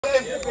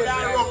them people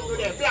that run to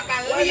them. Black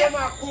and white.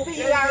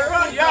 Steal and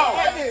run. Yo.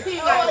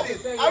 Steal and run.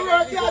 I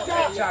work here, I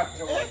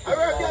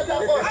work here, I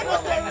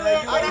just say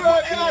work. I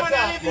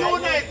live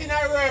unite in a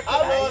work.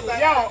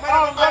 Yo,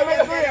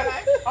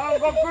 I'm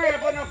going to pray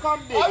for no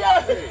come there. I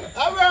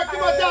work to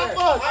my dad,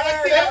 boss. I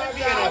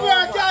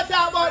work here,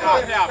 dad, boss. I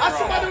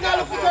somebody who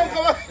look for them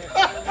come on.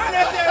 I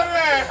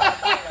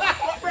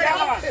say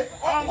work.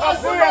 I'm going to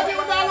pray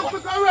for them look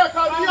for work.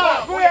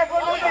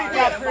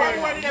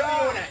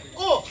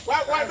 We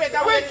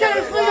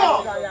kill for you.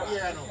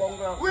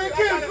 We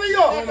kill for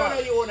you.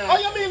 How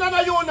you mean I'm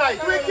a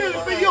unite? We kill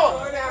for you.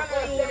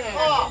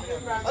 How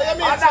you mean?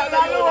 That's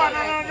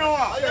alone, no.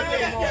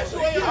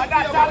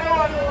 That's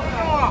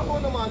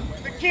alone, no.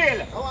 The kill.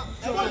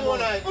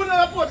 Who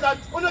no report that?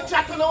 Who no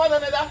chat to one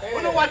another?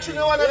 Who no watch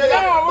no one another?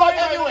 Not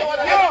everywhere.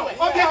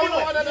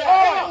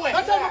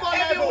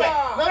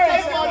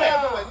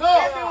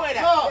 No.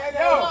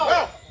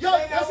 You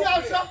see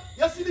also?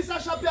 You see this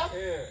shop here?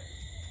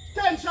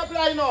 10 shop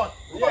line out.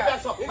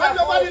 And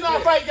nobody now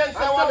fight against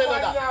one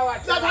another.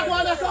 That a go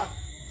on there, sir?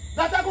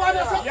 That a go on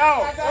there, sir?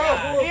 Yo,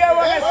 hear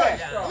what I say.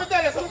 Let me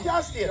tell you something.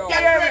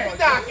 Get ready to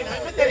talk, you know.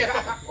 Let me tell you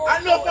something.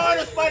 I know for all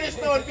the Spanish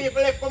town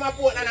people left from a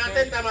Portland and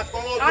St. Thomas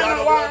come out. I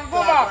don't want to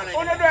go back. I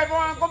don't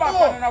want to go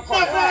back. No,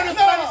 for all the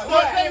Spanish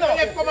town people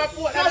left from a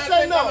Portland and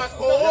St. Thomas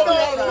come out.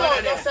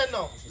 No, say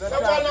no. Say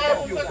one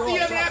of you.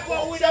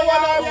 Say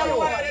one of you.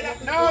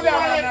 No, they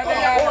are not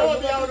there.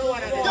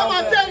 You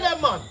man, tell them,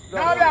 man.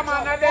 No, they are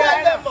not there.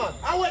 Tell them, man.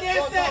 And what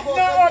they say? No,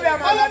 they are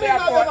not there.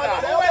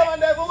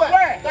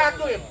 Where? Talk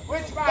to him.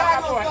 Which part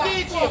of Portland?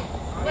 Teach him.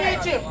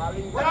 Teach him. No,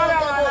 they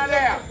are not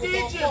there.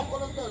 Teach him.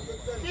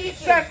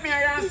 Send me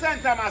and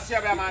St. Thomas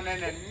here, man.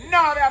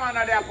 No, they are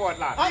not there,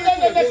 Portland. And then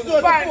the next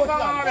door to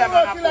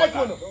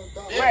Portland.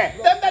 Where?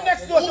 Then the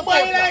next door to Who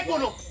buy like you?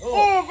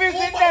 Who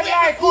visit them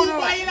like Who you?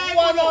 buy like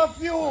One you?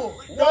 of you.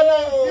 One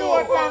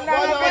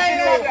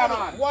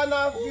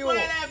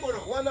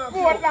of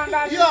you. Portland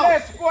and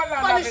yes,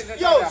 Portland.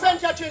 Yo, St.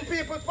 Catherine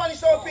people, Spanish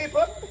town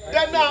people,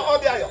 them now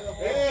obey you.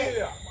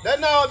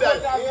 Them now obey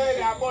you.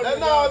 Them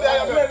now obey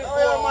you.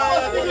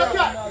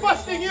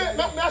 First thing you,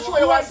 let me show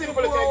you one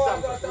simple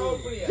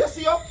example. You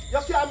see, you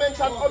can't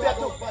mention obey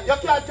too. You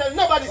can't tell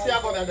nobody say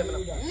I'm obey them.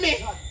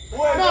 Me. No,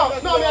 we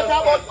are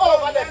talking about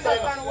over that side.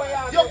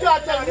 You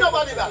can't tell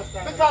nobody that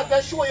because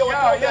they show you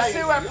what you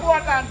see where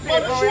Portland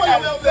people show you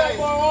where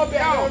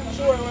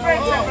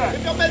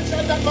if you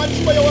mention that man,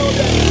 show you where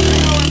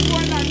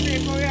Portland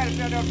people help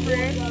you to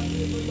pray.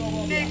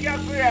 Dig your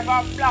grave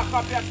and block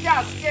up your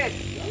casket.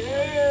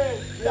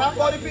 Talk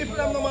about the people,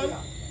 them, no man.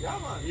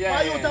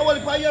 My youth are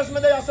only 5 years, me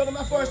there, so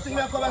my first thing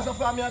I come as a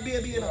family, a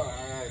baby, you know.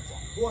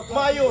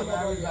 My youth,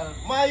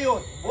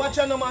 watch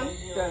out, no man.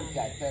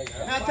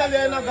 I tell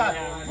you, no God.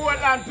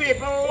 Portland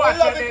people, we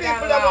love the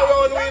people that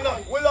are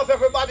around, we love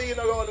everybody in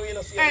around, we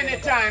know.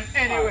 Anytime,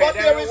 anyway. But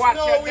there is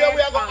no way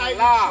we are going to hide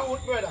the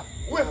truth, brother.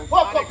 We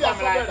fuck up your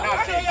brother.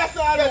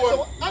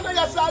 I know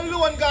you're so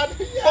alone, God.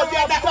 But you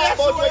have to talk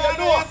about what you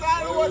know.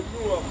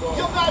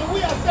 You God,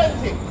 we are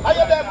sent it. Are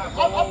you them?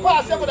 I'll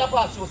pass you, but I'll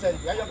pass you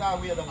sent it. Are you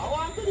God, we are them? I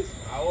want this.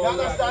 You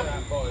understand?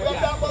 You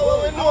talk about what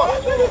we know.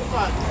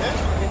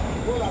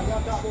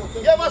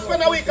 You must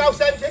spend a week out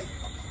sent it.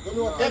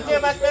 You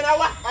must spend a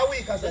what? A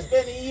week, I said.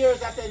 Spend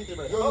years at St.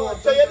 Thomas.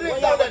 So you live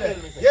down there?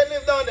 You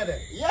live down there?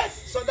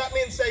 Yes. So that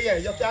means say yeah,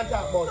 you can't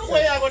talk about it. So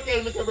what you going to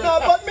tell me, sir? No,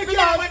 but me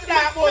can't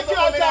talk about what you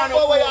talk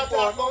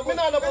about. Me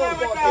not know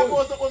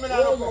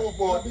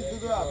about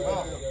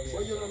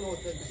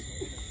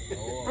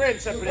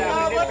Principally, I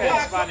have to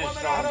defend Spanish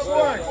town.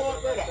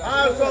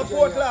 Also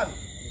Portland.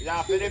 You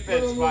have to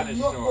defend Spanish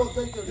town. You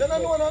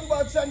don't know nothing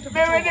about St. Me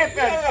will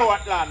defend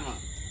Portland, man.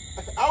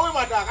 How will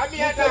I talk? I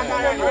mean, I talk.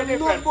 You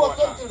defend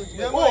Portland.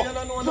 You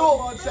don't know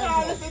about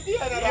St. You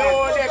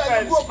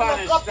defend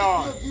Spanish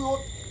town.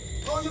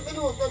 No, you can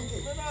know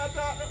something.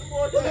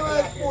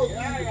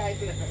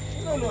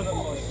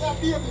 No, it's not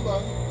baby,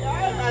 man.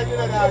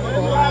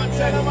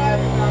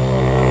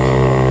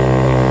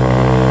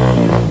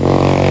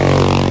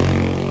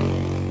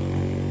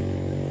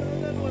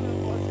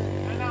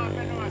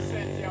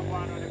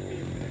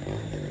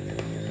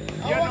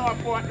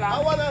 Portland.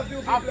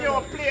 A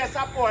few place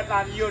of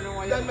Portland, you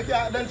know.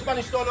 Then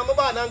Spanish town, I'm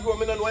born and grow,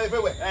 I don't know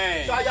everywhere.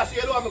 Hey. So I just say,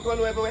 you know, I'm going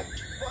to know everywhere.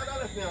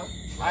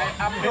 I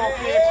have no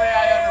place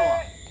where you know.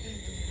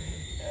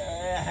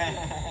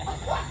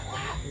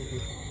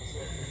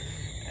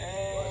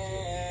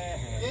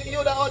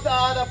 You the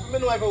out of me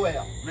know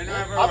everywhere. Me know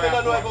everywhere.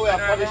 I know everywhere.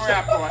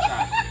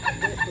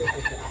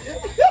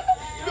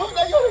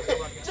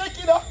 Check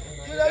it out.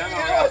 I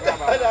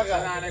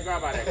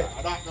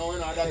don't know,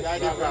 I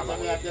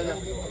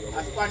a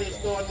Spanish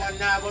town, man,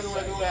 now go know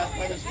everywhere a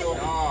Spanish town.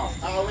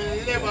 And we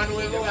live and know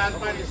everywhere a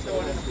Spanish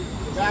town.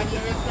 Then you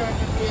will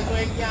certain place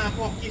where you can't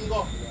fucking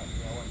go.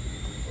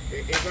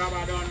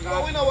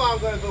 No, we know where I'm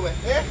going everywhere.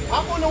 I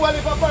don't know where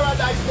if a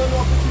paradise, don't know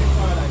what to treat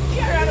paradise.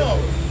 Yeah, I know.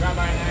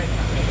 Rabbi nice.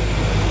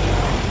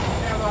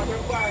 Never to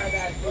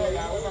paradise,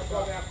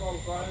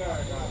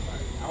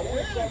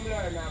 we come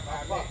learn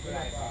about.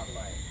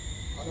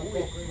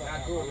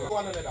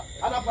 One another.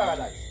 And a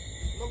paradise.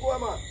 No go,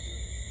 man.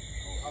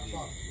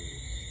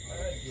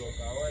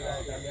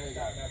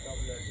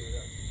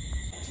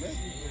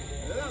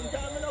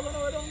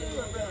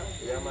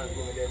 Yeah, man,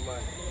 give me that,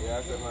 man.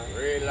 Yeah, sir, man.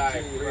 Real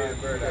life, real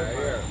brother,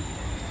 here.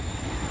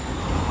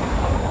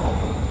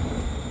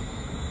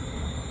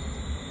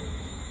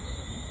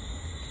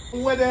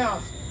 Where they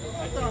are?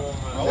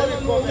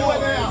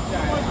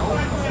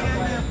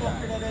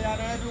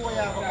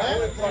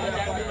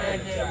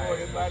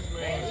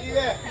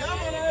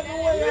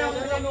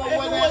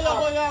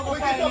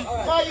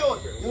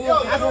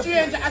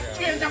 As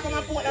change from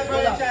a Portland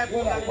franchise.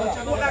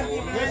 Portland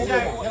people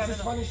enjoy. That's the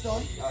Spanish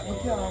town. We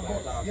can't go.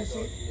 You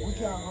see, we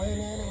can't go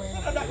anywhere.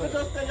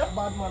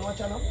 Bad man,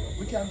 watch out.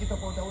 We can't get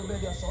up out of our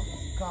bed or so.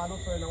 Call up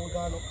friend and we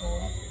gone up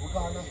town. We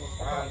gone up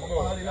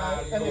all the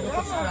night. And they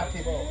look scrappy.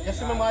 You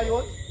see my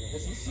own? You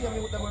see me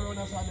with them around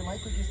us and my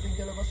quickest thing,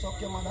 tell ever suck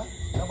your mother.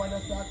 Now when I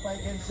start fight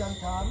against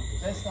Jantan,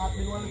 they start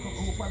with one little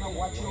group and I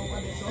watch you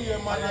over there. See a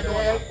man at the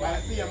help,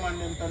 I see a man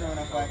them turn around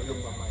and fight.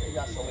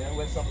 Yeah, so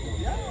where's up?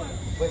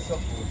 Where's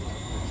up?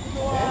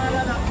 No,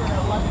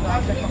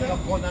 I check up your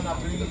gun and a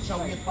bleach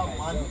and wait for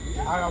man.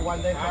 Or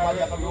one day somebody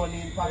have to run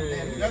in for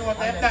them. You know what,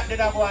 if that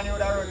did I go on, you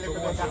would have run little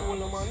bit.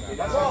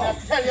 That's what I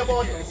tell you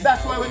about.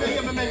 That's why when you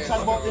hear me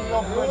mention about the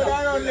love, brother,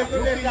 look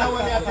in now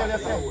when I tell you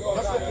so.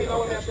 Just look in now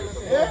when I tell you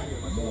so. Yeah?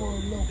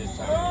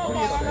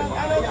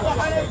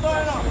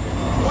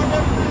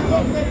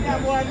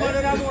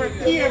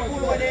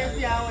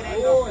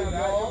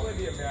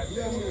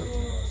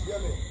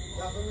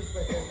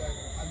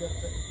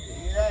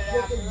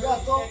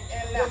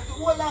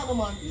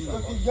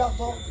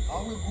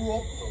 And we grew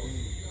up,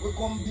 we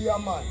come be a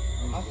man.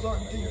 And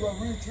certain things we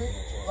retreat,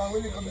 and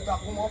when we come to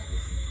come up,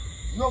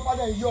 none of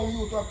them young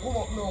youth will come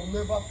up now,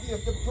 never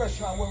face the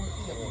pressure when we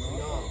face it.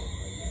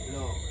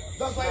 No.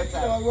 That's why I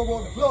tell you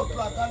about blood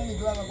clot and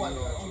nigga and one. No.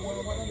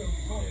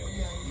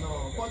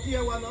 But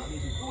here one,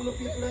 all the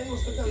people that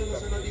used to tell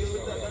us to deal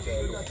with that,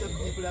 deal with that,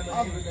 people that I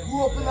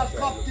grew up in a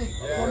Coptic,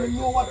 so I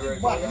know what is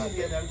bad.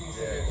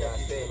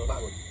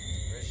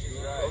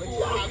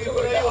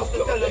 People that used to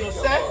tell us,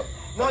 say,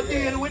 not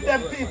deal with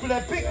them people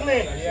that pick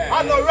me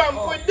and no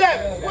ramp with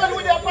them. When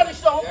we are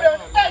punished, don't play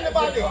with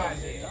anybody.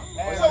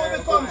 So it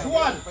becomes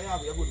one.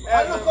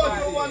 And look out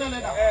for one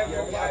another.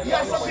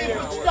 Yes, some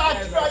people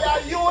start try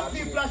youth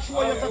people and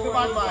show yourself a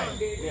bad mind.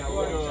 You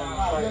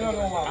don't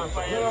know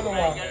what. You don't know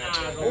what.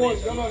 Oh,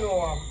 you don't know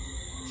what.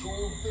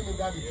 True female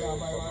daddy can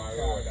buy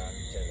one car.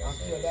 And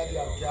see your daddy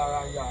have car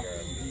and your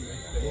TV.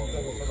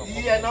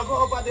 Yeah, now go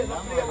over there and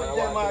play with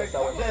them or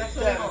let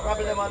them,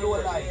 probably them a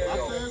low life.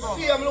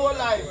 See them low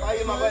life, how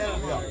you going to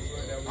help you?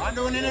 And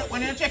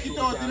when you check it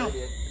out, you know,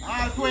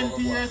 all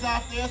 20 years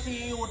after you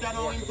see you are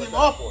doing him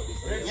up,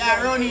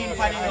 you're running for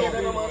the help.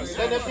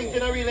 Then you think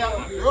it really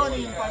happen?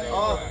 Running for the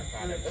help.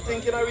 You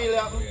think it really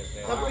happen?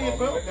 Some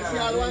people, you see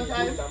all one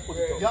time,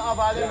 you have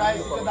all the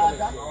nice to that,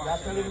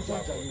 that's the little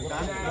something.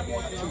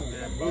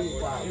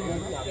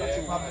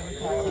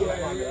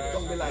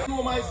 I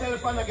know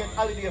myself and I get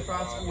holiday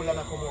from school and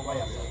I come over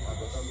here.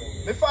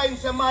 I find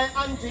say my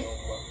auntie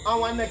and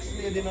one next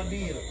lady no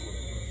deal.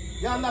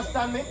 You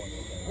understand me?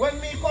 When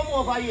me come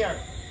over here,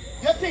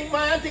 you think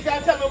my auntie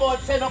can tell me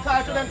about send a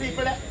car to them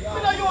people there?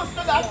 I'm not used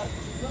to that.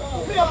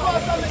 Me a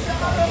person, me say, I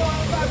don't want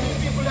to talk to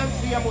people and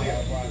see them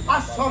here.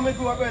 As some me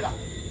go, brother.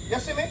 You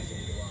see me?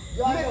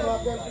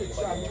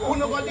 Who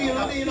no go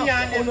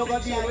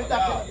deal with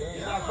that?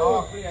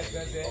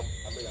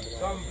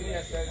 Some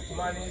places,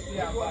 money is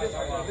here.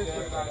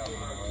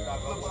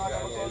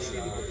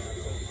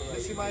 You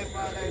see my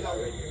father is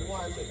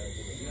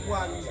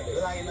one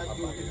line of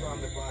duty from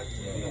the party.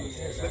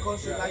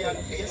 Because the lion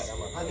face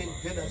and in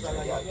dead as a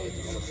lion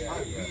face.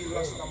 And be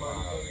Rasta man.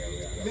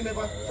 Me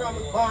never from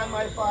born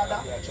my father.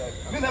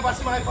 Me never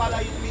see my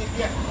father eat meat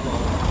yet.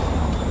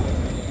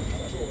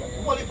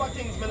 All the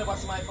things me never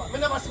see my father. Me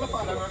never see my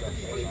father work the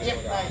people in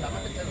yet neither.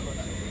 Let me tell you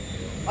that.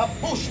 A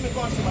bush me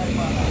can't see my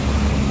father.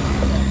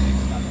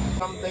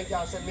 Some they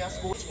can't send me a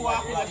school.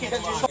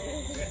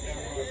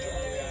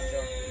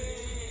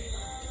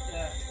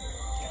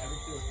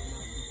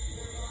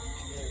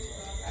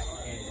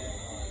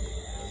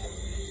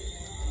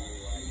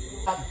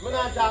 I'm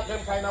not talk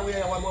them kind of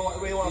way when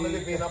we want to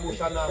live in a bush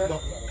and not. I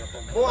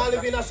want to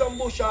live in some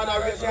bush and a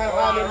rich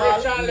animal.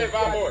 Rich and live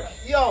a bush.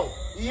 Yo,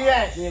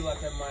 yes.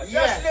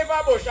 Just live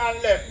a bush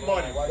and left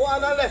money. Who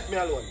and left me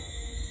alone?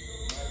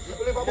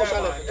 You live a bush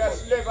and left.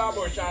 Just live a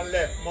bush and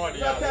left money.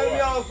 You tell me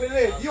how to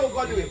live. You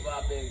go do it.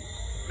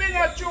 Me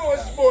not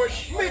choose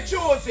bush. Me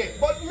choose it,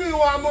 but me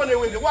want money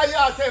with it. Why you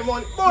all tell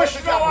money? Bush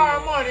no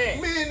want money.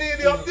 Me need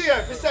it up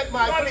there to set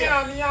my place.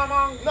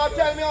 Not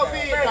tell me how to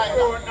eat like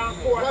that.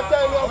 Not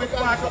tell me how to eat.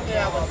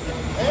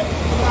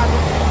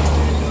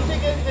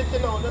 Stick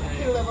it now. The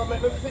kill never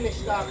make me finish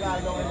that guy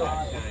now.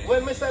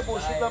 When me say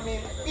bush, it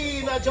mean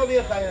in a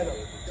Jamaica, you know.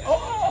 Oh!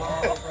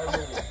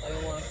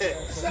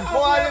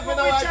 I live in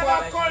a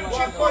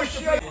country bush.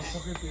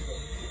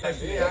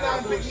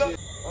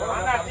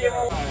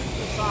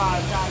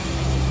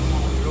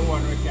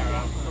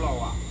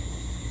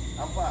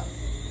 I'm fat.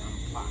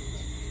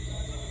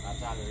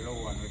 That's a low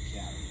one we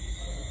carry.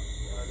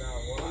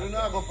 You know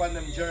I go on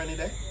them journey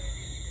there.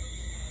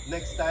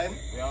 Next time,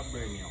 We'll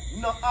bring you.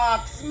 no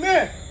ask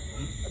me.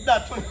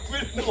 That one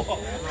will know.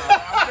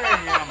 I'll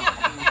bring you.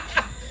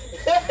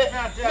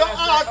 No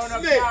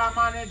ask me. Can't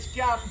manage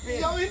camping.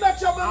 Yo, he not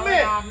trouble me.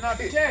 I'm not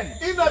 10.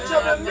 He not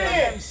trouble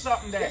me.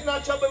 Something there. He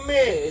not trouble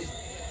me.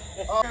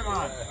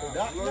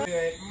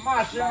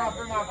 Mash him up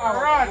in my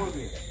run.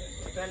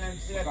 Tell him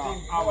say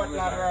things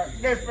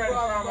Portland different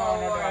from our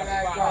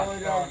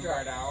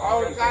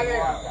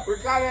we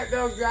call it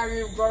those guys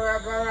him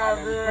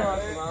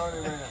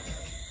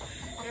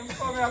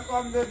come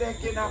come to the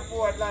king of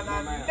Portland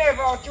and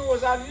never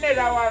choose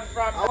another one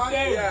from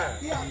them.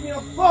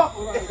 Yeah, fuck.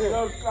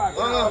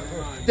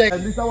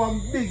 And this is one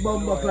big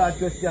bumper class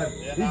question.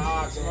 It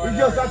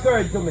just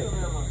occurred to me.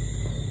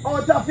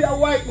 Out of your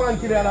white man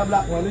kill and a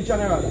black one, which one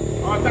you rather?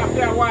 Out of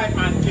your white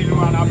man kill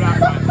one a black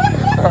man.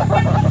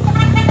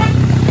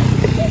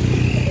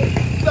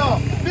 No,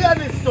 be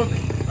honest to me.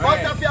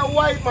 Out of your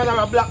white man and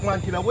a black man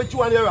killer, which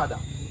one you rather?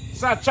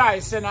 It's a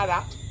choice in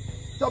that.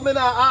 So me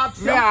not ask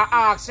you. Me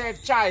ask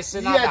if choice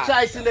in that. Yeah,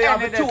 choice in there, you have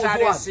to choose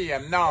one.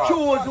 Same. No.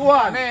 Choose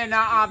one. Me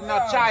not have no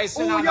choice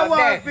in Who you that.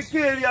 want to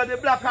kill you, the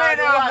black Me or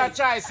the not have no white?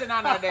 choice in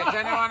that.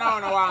 Anyone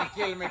who want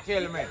to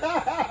kill me.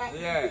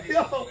 Yeah.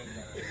 Yo.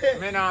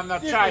 Me not have no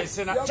choice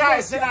in that.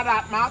 Choice in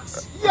that,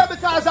 Max. Yeah,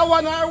 because I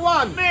one or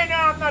one. Me not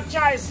have no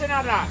choice in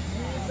that.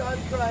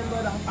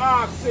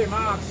 Ask him.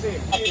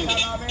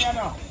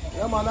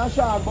 Yeah, man, that's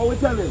sharp, but we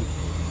tell him.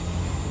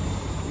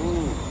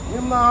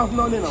 Him not have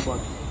none in a but.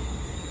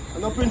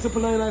 No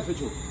principle in life with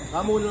you.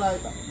 I'm only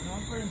like that. No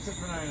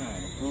principle in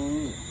life.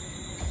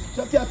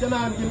 Check out your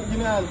hand, give me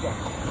an answer.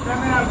 Then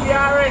me not be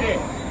already.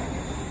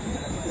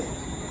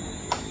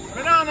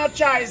 Me not have no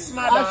choice,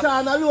 madam.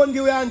 Ashan alone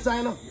give you answer,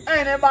 you know.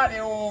 Anybody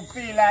who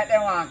feel like they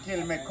want to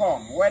kill me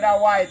come, whether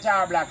white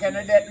or black,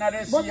 any death not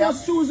this But year.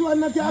 just choose one,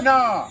 not your...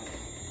 No.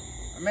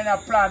 Me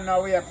not plan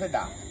no way for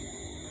that.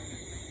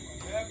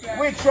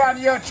 Which one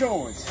you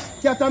choose?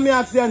 Cat, me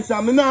ask the answer.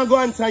 Me not go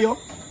answer you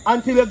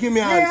until you give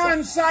me an Me answer.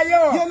 answer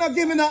you. You're not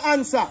giving an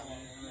answer.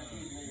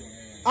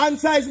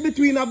 Answer is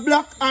between a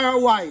black or a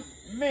white.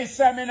 Me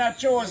say me not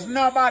choose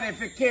nobody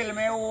to kill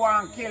me. Who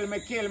want kill me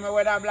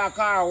whether black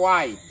or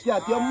white.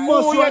 Cat, you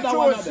must Who you rather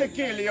one of choose to them.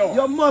 kill you?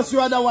 You must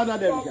rather one of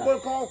them, cat.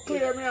 Look how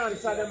clear me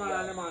answer the man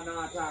and the man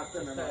not talk to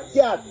me.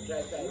 Cat,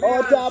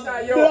 out of answer a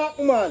you. black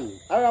man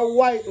or a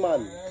white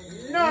man.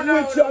 No,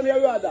 Which one you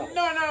rather?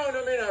 No,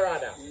 me not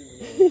rather.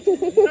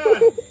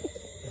 None.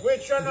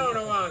 Which one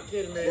no want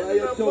kill me? Well,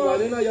 you're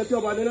stubborn, you're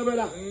stubborn,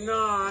 brother.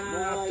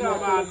 No,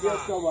 You're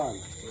stubborn.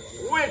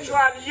 Which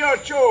one you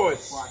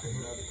choose?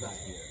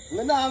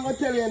 Me not gonna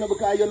tell you no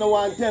because you don't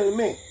want to tell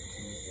me.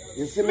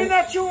 You see me? Me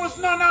not choose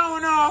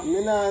no.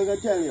 Me not gonna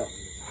tell you.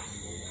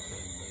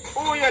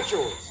 Who you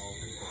choose?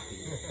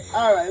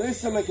 Alright,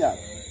 listen me cat.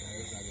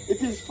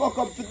 It is fuck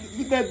up to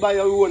be dead by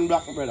your own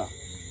black brother.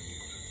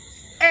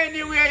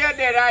 Anywhere you're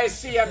dead, I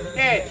see him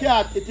dead.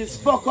 Cat, it is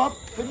fuck up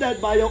to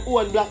dead by your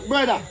own black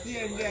brother.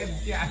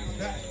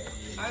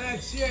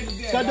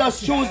 So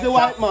just choose the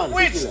white man.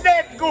 Which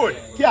dead good?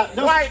 Cat,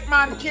 just, White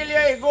man kill you,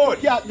 he good.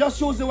 cat, just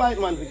choose the white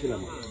man to kill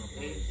him.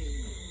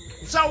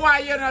 So why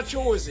you not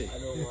choosing?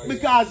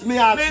 Because me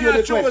ask Me you not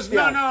the choose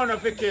question. no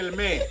to kill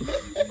me.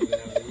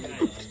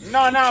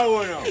 No.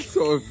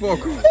 So fuck.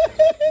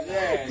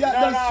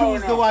 Yeah, just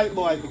choose the white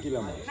boy to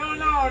kill him.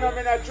 No,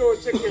 me not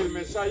choose to kill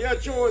me. So you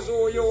choose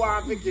who you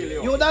want to kill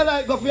you. You don't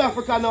like go for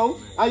Africa now,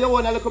 and you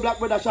want a little black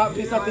brother sharp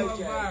piece of thing.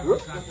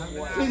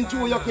 Clean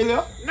through you kill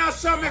you. No,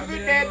 some if you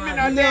dead, me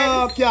not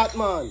No, dead. cat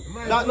man.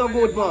 That no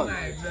good,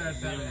 man.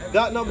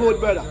 That no good,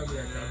 brother.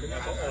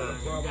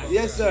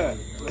 Yes, sir.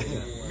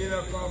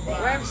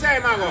 What I'm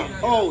saying, Mago?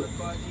 Oh,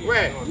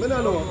 Where? me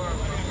no know.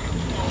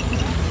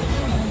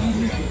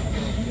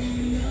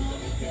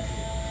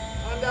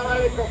 And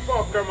that little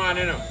fucker, man,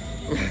 you know.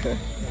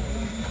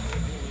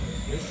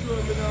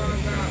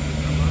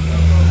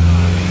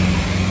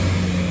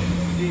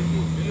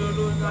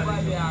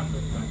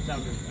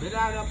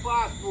 Without a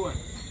passport.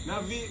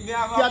 Me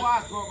have a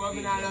passport, but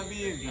me not a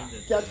visa.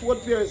 Cat,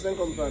 what parents then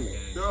come from?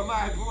 So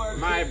my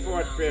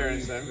fourth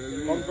parents, then.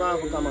 Come from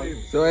Africa, man.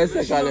 So where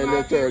second and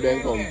the third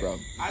then come from?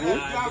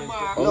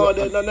 No,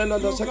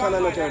 the second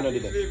and the third no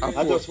did.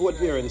 I just fourth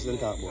parents then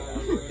talk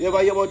about. You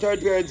ever hear about third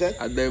parents then?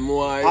 And them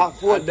want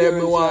fourth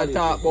parents want are to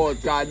talk about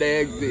because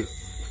they exist.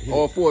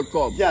 Or fourth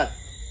come. Cat,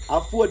 I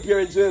fourth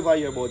parents you ever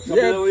hear about.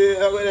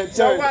 Yeah.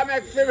 So what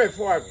makes me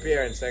fourth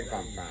parents then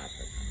come from Africa?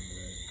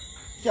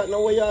 Cat,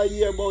 know what you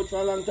hear about for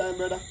a long time,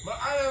 brother? But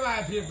I don't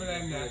like people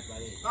like that.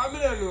 I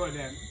don't know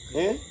them.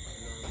 Eh?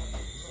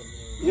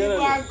 You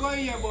don't go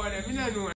here about them, I don't know.